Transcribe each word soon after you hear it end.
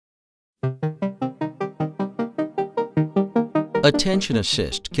Attention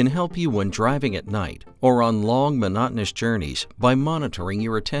Assist can help you when driving at night or on long, monotonous journeys by monitoring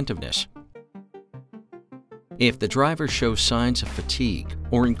your attentiveness. If the driver shows signs of fatigue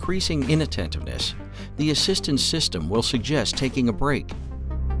or increasing inattentiveness, the assistance system will suggest taking a break.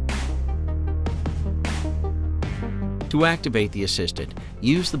 To activate the assistant,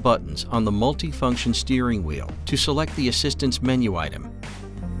 use the buttons on the multi-function steering wheel to select the assistance menu item.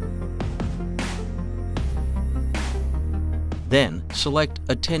 Then select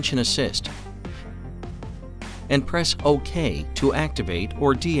Attention Assist and press OK to activate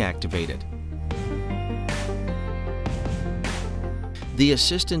or deactivate it. The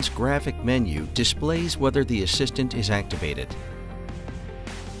assistant's graphic menu displays whether the assistant is activated.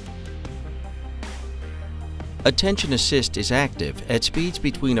 Attention Assist is active at speeds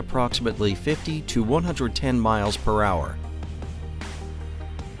between approximately 50 to 110 miles per hour.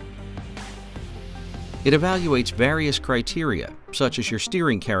 It evaluates various criteria, such as your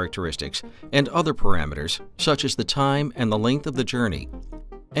steering characteristics, and other parameters, such as the time and the length of the journey,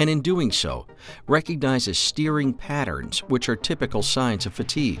 and in doing so, recognizes steering patterns which are typical signs of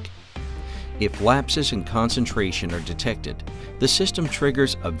fatigue. If lapses in concentration are detected, the system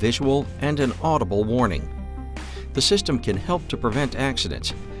triggers a visual and an audible warning. The system can help to prevent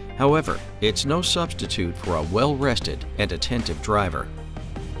accidents. However, it's no substitute for a well-rested and attentive driver.